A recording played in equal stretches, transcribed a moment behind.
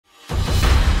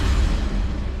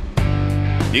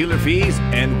dealer fees,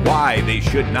 and why they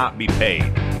should not be paid.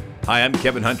 Hi, I'm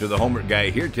Kevin Hunter, the homework guy,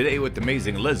 here today with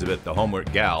amazing Elizabeth, the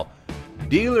homework gal.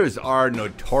 Dealers are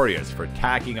notorious for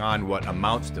tacking on what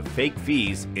amounts to fake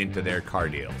fees into their car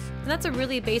deals. And that's a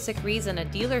really basic reason a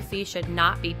dealer fee should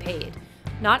not be paid.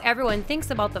 Not everyone thinks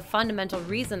about the fundamental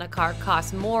reason a car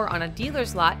costs more on a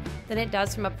dealer's lot than it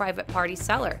does from a private party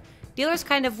seller. Dealers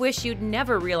kind of wish you'd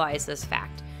never realize this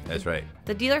fact. That's right.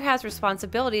 The dealer has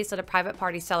responsibilities that a private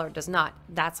party seller does not.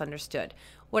 That's understood.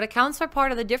 What accounts for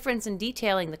part of the difference in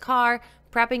detailing the car,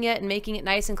 prepping it, and making it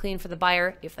nice and clean for the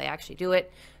buyer, if they actually do it.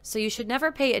 So you should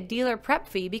never pay a dealer prep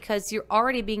fee because you're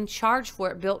already being charged for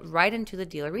it built right into the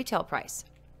dealer retail price.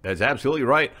 That's absolutely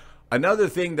right. Another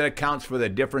thing that accounts for the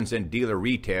difference in dealer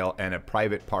retail and a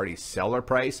private party seller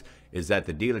price is that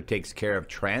the dealer takes care of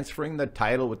transferring the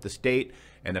title with the state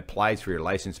and applies for your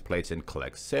license plates and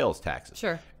collects sales taxes.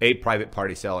 Sure. A private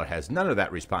party seller has none of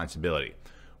that responsibility.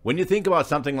 When you think about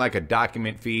something like a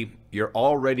document fee, you're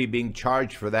already being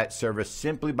charged for that service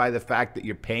simply by the fact that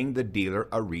you're paying the dealer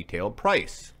a retail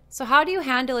price. So how do you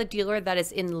handle a dealer that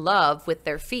is in love with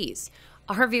their fees?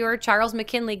 Our viewer, Charles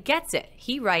McKinley, gets it.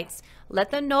 He writes, let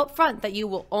them know up front that you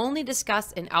will only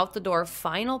discuss an out-the-door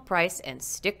final price and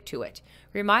stick to it.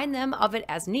 Remind them of it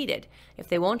as needed. If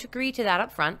they won't agree to that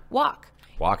up front, walk.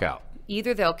 Walk out.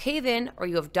 Either they'll cave in or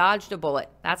you have dodged a bullet.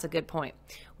 That's a good point.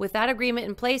 With that agreement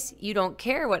in place, you don't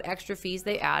care what extra fees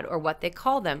they add or what they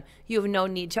call them. You have no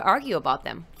need to argue about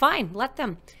them. Fine, let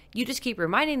them. You just keep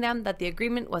reminding them that the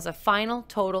agreement was a final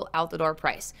total out-the-door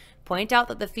price. Point out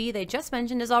that the fee they just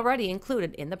mentioned is already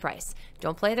included in the price.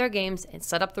 Don't play their games and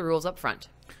set up the rules up front.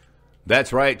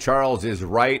 That's right. Charles is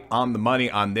right on the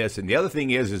money on this. And the other thing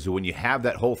is when you have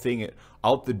that whole thing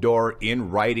out the door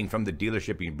in writing from the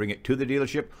dealership, you bring it to the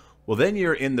dealership, well, then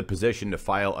you're in the position to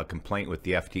file a complaint with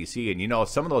the FTC. And, you know,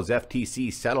 some of those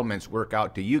FTC settlements work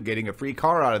out to you getting a free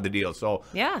car out of the deal. So,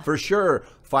 yeah, for sure,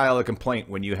 file a complaint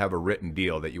when you have a written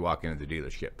deal that you walk into the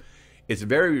dealership. It's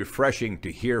very refreshing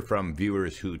to hear from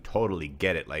viewers who totally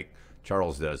get it, like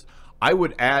Charles does. I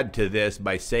would add to this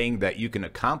by saying that you can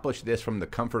accomplish this from the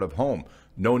comfort of home.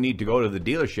 No need to go to the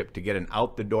dealership to get an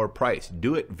out-the-door price.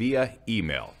 Do it via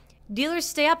email. Dealers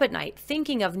stay up at night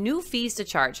thinking of new fees to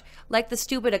charge, like the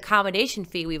stupid accommodation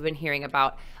fee we've been hearing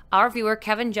about. Our viewer,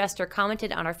 Kevin Jester,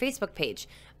 commented on our Facebook page,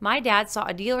 my dad saw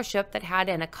a dealership that had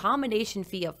an accommodation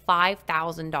fee of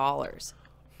 $5,000.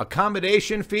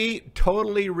 Accommodation fee?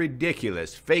 Totally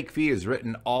ridiculous. Fake fee is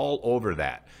written all over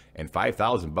that. And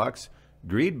 $5,000?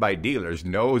 Greed by dealers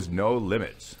knows no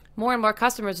limits. More and more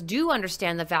customers do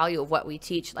understand the value of what we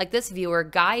teach, like this viewer,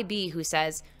 Guy B, who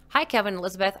says, hi, Kevin and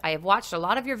Elizabeth. I have watched a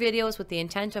lot of your videos with the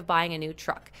intent of buying a new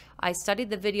truck. I studied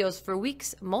the videos for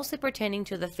weeks, mostly pertaining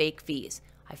to the fake fees.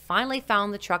 I finally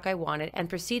found the truck I wanted and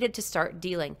proceeded to start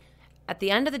dealing. At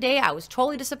the end of the day, I was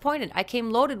totally disappointed. I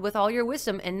came loaded with all your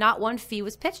wisdom and not one fee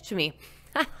was pitched to me.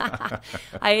 I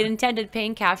had intended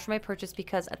paying cash for my purchase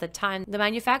because at the time the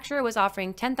manufacturer was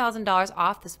offering $10,000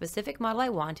 off the specific model I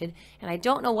wanted, and I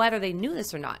don't know whether they knew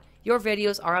this or not. Your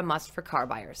videos are a must for car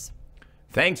buyers.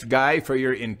 Thanks, Guy, for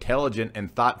your intelligent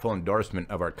and thoughtful endorsement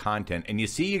of our content. And you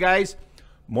see, you guys,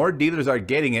 more dealers are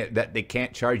getting it that they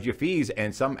can't charge you fees,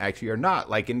 and some actually are not,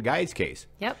 like in Guy's case.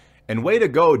 Yep. And way to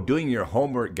go doing your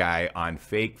homework, Guy, on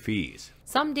fake fees.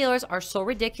 Some dealers are so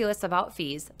ridiculous about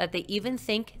fees that they even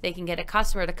think they can get a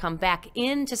customer to come back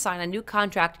in to sign a new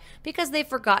contract because they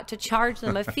forgot to charge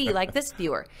them a fee, like this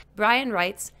viewer. Brian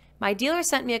writes, my dealer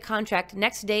sent me a contract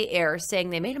next day error saying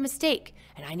they made a mistake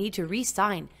and I need to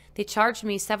re-sign. They charged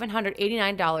me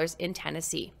 $789 in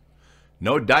Tennessee.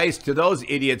 No dice to those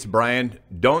idiots, Brian.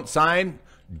 Don't sign,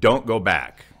 don't go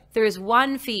back. There is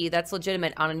one fee that's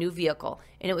legitimate on a new vehicle,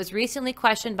 and it was recently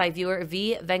questioned by viewer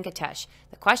V. Venkatesh.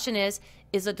 The question is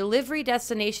a delivery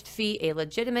destination fee a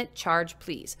legitimate charge,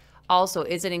 please? Also,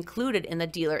 is it included in the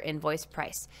dealer invoice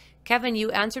price? Kevin,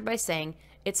 you answered by saying,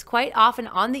 it's quite often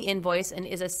on the invoice and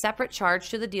is a separate charge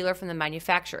to the dealer from the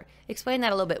manufacturer. Explain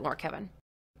that a little bit more, Kevin.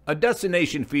 A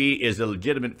destination fee is a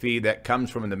legitimate fee that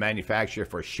comes from the manufacturer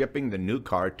for shipping the new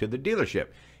car to the dealership.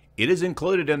 It is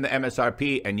included in the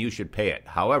MSRP and you should pay it.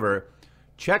 However,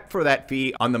 check for that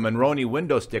fee on the Monroney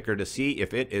window sticker to see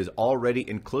if it is already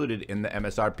included in the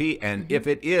MSRP. And if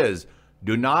it is,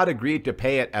 do not agree to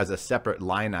pay it as a separate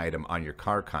line item on your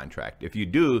car contract. If you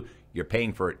do, you're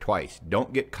paying for it twice.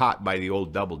 Don't get caught by the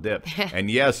old double dip. And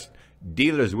yes,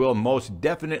 dealers will most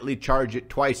definitely charge it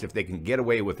twice if they can get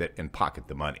away with it and pocket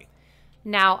the money.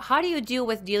 Now, how do you deal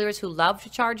with dealers who love to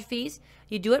charge fees?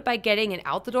 You do it by getting an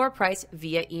out-the-door price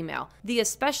via email. The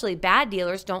especially bad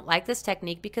dealers don't like this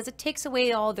technique because it takes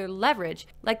away all their leverage.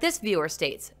 Like this viewer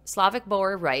states, Slavic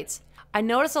Boer writes, I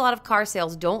notice a lot of car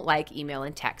sales don't like email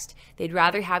and text. They'd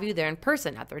rather have you there in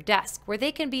person at their desk, where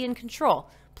they can be in control.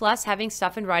 Plus, having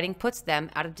stuff in writing puts them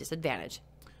at a disadvantage.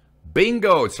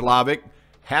 Bingo, Slavic.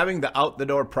 Having the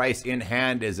out-the-door price in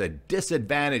hand is a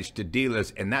disadvantage to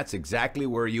dealers, and that's exactly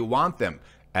where you want them,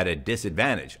 at a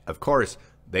disadvantage. Of course,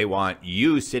 they want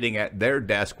you sitting at their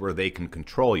desk where they can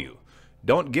control you.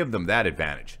 Don't give them that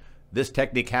advantage. This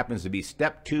technique happens to be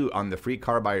step 2 on the free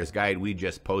car buyer's guide we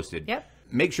just posted. Yep.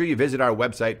 Make sure you visit our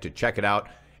website to check it out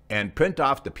and print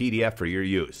off the PDF for your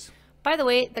use. By the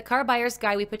way, the car buyer's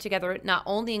guide we put together not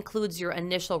only includes your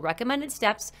initial recommended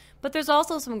steps, but there's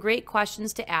also some great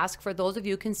questions to ask for those of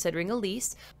you considering a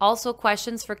lease. Also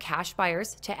questions for cash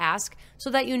buyers to ask so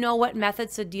that you know what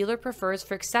methods a dealer prefers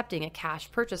for accepting a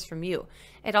cash purchase from you.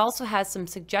 It also has some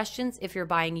suggestions if you're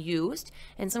buying used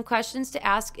and some questions to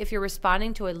ask if you're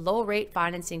responding to a low rate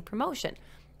financing promotion.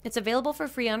 It's available for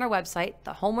free on our website,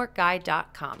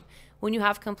 thehomeworkguide.com. When you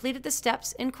have completed the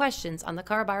steps and questions on the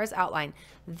car buyer's outline,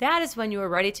 that is when you are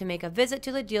ready to make a visit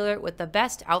to the dealer with the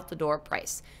best out-the-door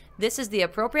price. This is the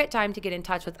appropriate time to get in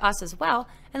touch with us as well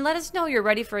and let us know you're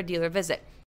ready for a dealer visit.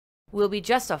 We'll be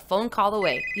just a phone call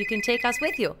away. You can take us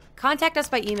with you. Contact us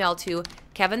by email to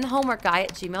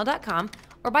kevinthehomeworkguy@gmail.com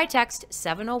or by text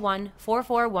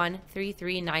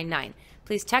 701-441-3399.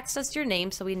 Please text us your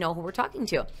name so we know who we're talking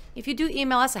to. If you do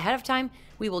email us ahead of time,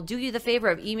 we will do you the favor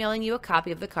of emailing you a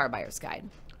copy of the car buyer's guide.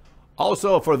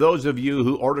 Also, for those of you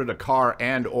who ordered a car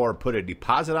and or put a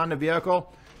deposit on the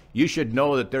vehicle, you should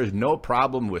know that there's no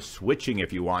problem with switching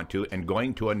if you want to and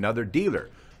going to another dealer.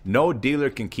 No dealer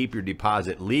can keep your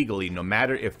deposit legally, no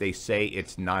matter if they say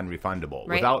it's non-refundable,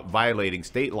 Right. without violating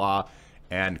state law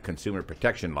and consumer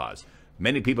protection laws.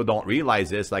 Many people don't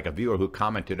realize this, like a viewer who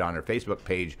commented on our Facebook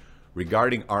page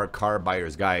regarding our car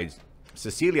buyer's guides.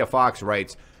 Cecilia Fox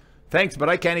writes, "Thanks, but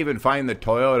I can't even find the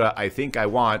Toyota I think I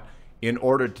want in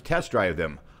order to test drive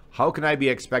them. How can I be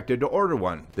expected to order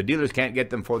one? The dealers can't get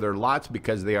them for their lots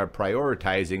because they are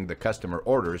prioritizing the customer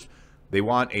orders. They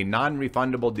want a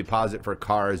non-refundable deposit for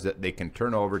cars that they can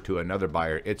turn over to another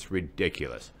buyer. It's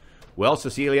ridiculous." Well,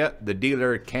 Cecilia, the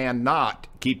dealer cannot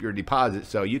keep your deposit,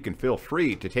 so you can feel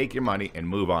free to take your money and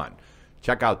move on.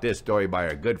 Check out this story by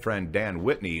our good friend Dan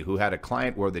Whitney, who had a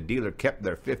client where the dealer kept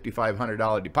their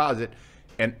 $5,500 deposit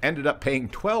and ended up paying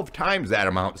 12 times that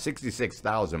amount,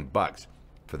 $66,000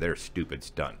 for their stupid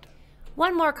stunt.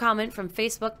 One more comment from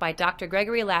Facebook by Dr.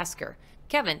 Gregory Lasker.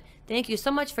 "Kevin, thank you so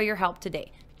much for your help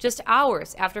today. Just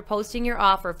hours after posting your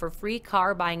offer for free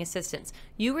car buying assistance,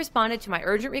 you responded to my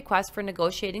urgent request for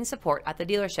negotiating support at the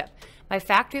dealership. My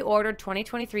factory-ordered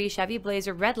 2023 Chevy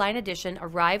Blazer Redline Edition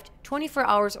arrived 24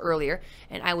 hours earlier,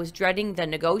 and I was dreading the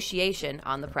negotiation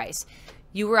on the price.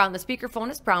 You were on the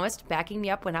speakerphone as promised, backing me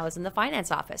up when I was in the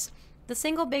finance office. The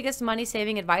single biggest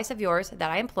money-saving advice of yours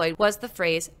that I employed was the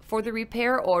phrase, for the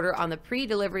repair order on the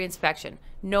pre-delivery inspection,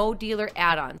 no dealer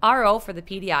add-on, RO for the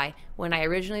PDI, when I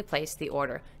originally placed the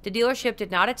order. The dealership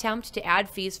did not attempt to add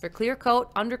fees for clear coat,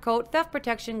 undercoat, theft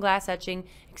protection, glass etching,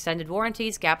 extended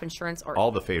warranties, gap insurance, or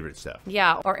all the favorite stuff.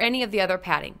 Yeah, or any of the other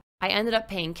padding. I ended up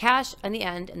paying cash in the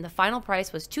end, and the final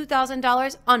price was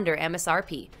 $2,000 under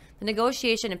MSRP. The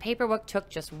negotiation and paperwork took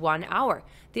just 1 hour.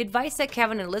 The advice that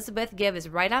Kevin and Elizabeth give is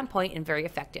right on point and very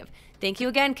effective. Thank you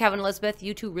again, Kevin and Elizabeth.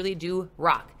 You two really do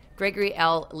rock." Gregory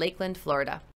L., Lakeland,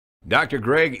 Florida. Dr.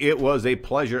 Greg, it was a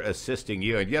pleasure assisting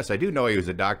you. And yes, I do know he was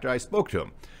a doctor. I spoke to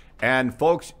him. And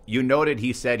folks, you noted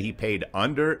he said he paid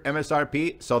under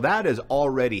MSRP. So that is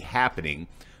already happening.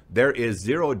 There is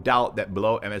zero doubt that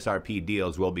below MSRP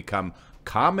deals will become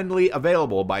commonly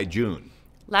available by June.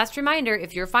 Last reminder,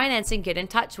 if you're financing, get in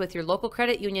touch with your local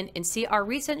credit union and see our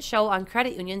recent show on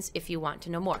credit unions if you want to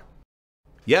know more.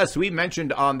 Yes, we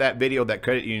mentioned on that video that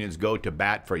credit unions go to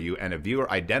bat for you, and a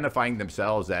viewer identifying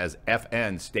themselves as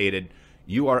FN stated,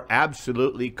 "You are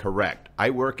absolutely correct.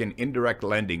 I work in indirect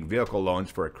lending vehicle loans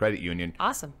for a credit union.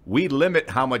 Awesome. We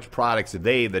limit how much products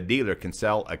they, the dealer, can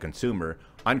sell a consumer.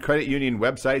 On credit union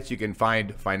websites, you can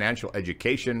find financial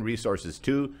education resources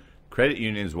too. Credit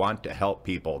unions want to help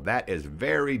people." That is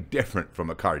very different from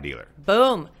a car dealer.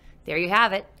 Boom. There you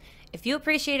have it. If you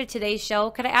appreciated today's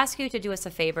show, could I ask you to do us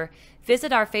a favor?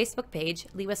 Visit our Facebook page,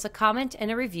 leave us a comment and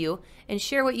a review, and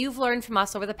share what you've learned from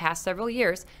us over the past several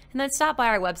years, and then stop by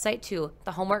our website too,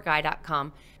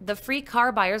 thehomeworkguide.com. The free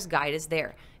car buyer's guide is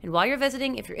there. And while you're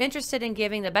visiting, if you're interested in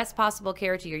giving the best possible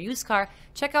care to your used car,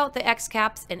 check out the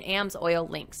X-Caps and AMS oil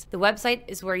links. The website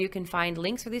is where you can find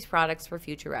links for these products for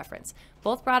future reference.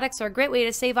 Both products are a great way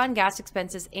to save on gas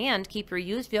expenses and keep your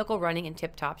used vehicle running in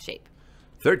tip-top shape.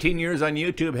 13 years on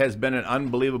YouTube has been an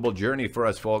unbelievable journey for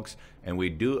us folks, and we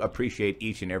do appreciate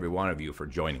each and every one of you for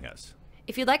joining us.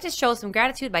 If you'd like to show some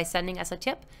gratitude by sending us a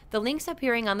tip, the links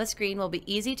appearing on the screen will be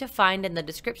easy to find in the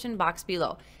description box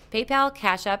below. PayPal,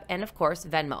 Cash App, and of course,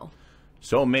 Venmo.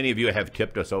 So many of you have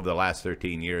tipped us over the last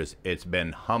 13 years. It's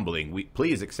been humbling.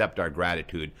 Please accept our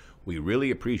gratitude. We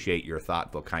really appreciate your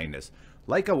thoughtful kindness.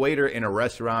 Like a waiter in a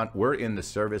restaurant, we're in the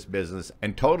service business,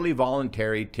 and totally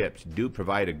voluntary tips do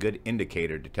provide a good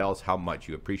indicator to tell us how much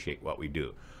you appreciate what we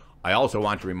do. I also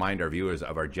want to remind our viewers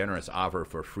of our generous offer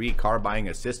for free car buying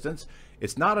assistance.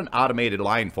 It's not an automated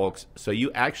line, folks, so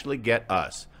you actually get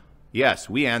us. Yes,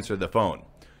 we answer the phone.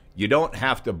 You don't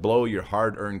have to blow your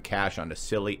hard-earned cash on a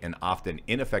silly and often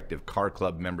ineffective car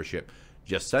club membership.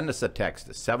 Just send us a text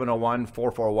to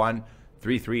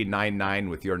 701-441-3399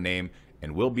 with your name,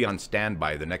 and we'll be on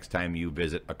standby the next time you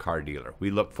visit a car dealer.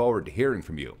 We look forward to hearing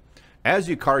from you. As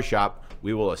you car shop,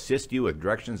 we will assist you with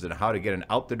directions on how to get an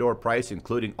out-the-door price,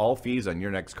 including all fees on your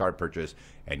next car purchase.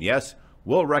 And yes,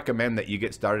 we'll recommend that you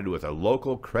get started with a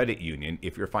local credit union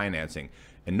if you're financing.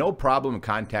 And no problem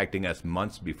contacting us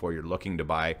months before you're looking to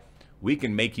buy. We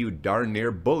can make you darn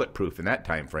near bulletproof in that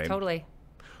time frame. Totally.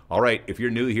 All right, if you're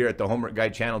new here at the Homework Guy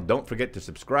channel, don't forget to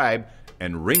subscribe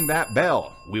and ring that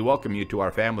bell. We welcome you to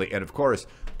our family. And of course,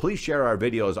 please share our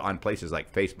videos on places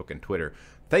like Facebook and Twitter.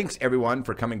 Thanks everyone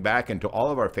for coming back, and to all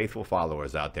of our faithful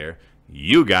followers out there,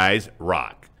 you guys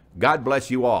rock. God bless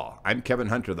you all. I'm Kevin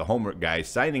Hunter, the Homework Guy,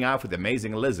 signing off with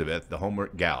amazing Elizabeth, the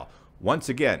Homework Gal. Once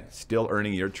again, still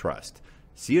earning your trust.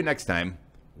 See you next time.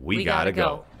 We gotta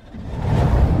go.